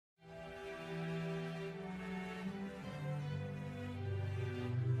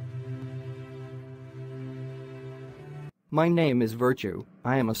My name is Virtue,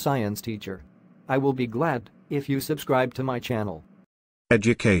 I am a science teacher. I will be glad if you subscribe to my channel.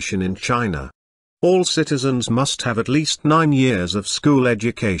 Education in China. All citizens must have at least 9 years of school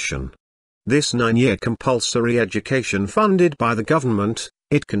education. This 9-year compulsory education funded by the government,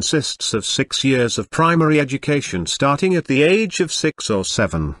 it consists of 6 years of primary education starting at the age of 6 or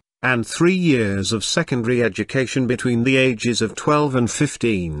 7, and 3 years of secondary education between the ages of 12 and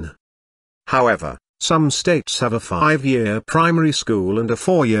 15. However, some states have a 5-year primary school and a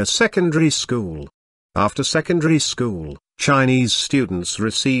 4-year secondary school. After secondary school, Chinese students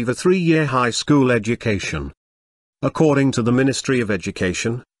receive a 3-year high school education. According to the Ministry of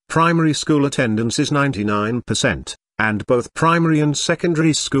Education, primary school attendance is 99%, and both primary and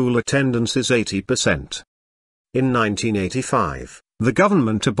secondary school attendance is 80%. In 1985, the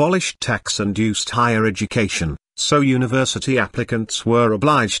government abolished tax-induced higher education, so university applicants were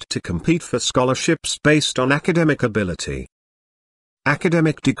obliged to compete for scholarships based on academic ability.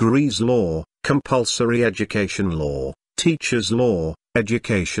 Academic degrees law, compulsory education law, teachers law,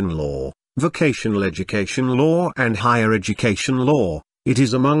 education law, vocational education law and higher education law. It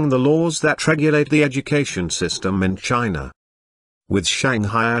is among the laws that regulate the education system in China. With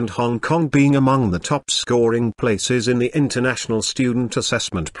Shanghai and Hong Kong being among the top scoring places in the International Student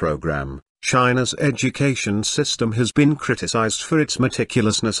Assessment Program, China's education system has been criticized for its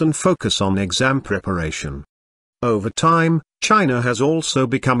meticulousness and focus on exam preparation. Over time, China has also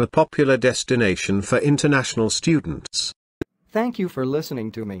become a popular destination for international students. Thank you for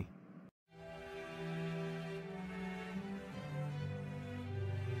listening to me.